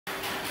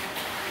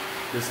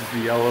This is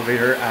the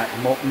elevator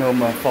at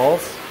Multnomah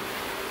Falls.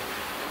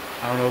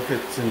 I don't know if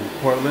it's in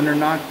Portland or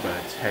not,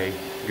 but hey,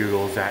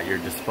 Google's at your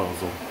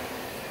disposal.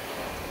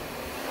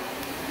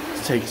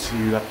 This takes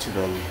you up to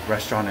the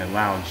restaurant and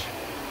lounge.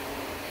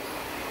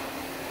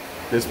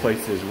 This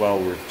place is well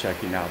worth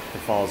checking out. The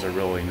falls are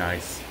really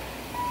nice.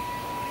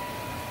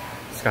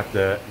 It's got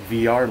the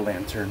VR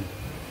lantern.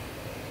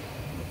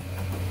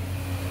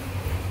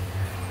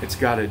 It's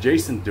got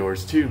adjacent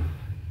doors too.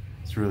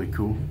 It's really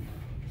cool.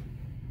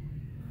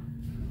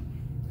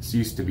 This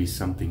used to be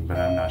something, but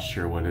I'm not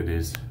sure what it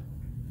is.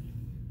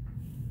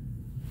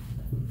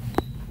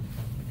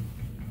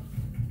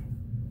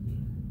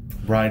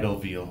 Bridal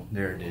veal,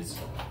 there it is.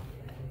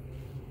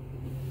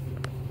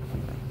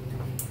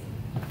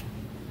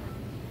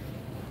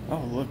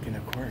 Oh, look, an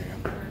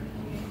aquarium.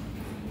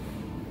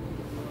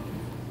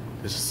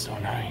 This is so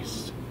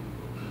nice.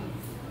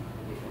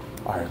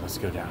 All right, let's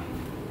go down.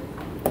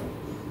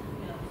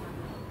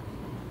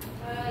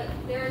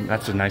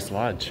 That's a nice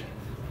lodge.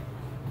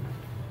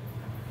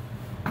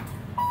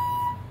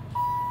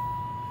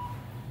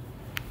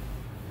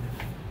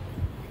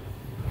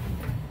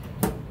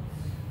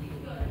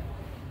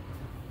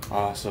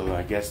 So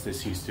I guess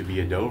this used to be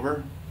a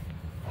Dover,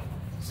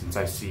 since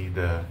I see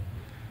the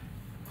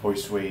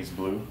hoistway is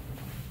blue.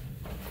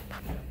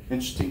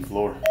 Interesting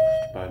floor,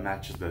 but it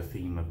matches the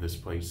theme of this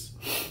place.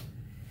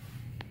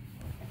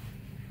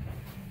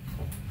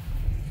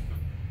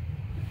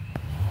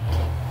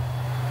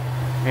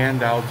 And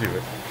that'll do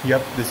it.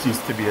 Yep, this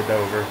used to be a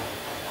Dover.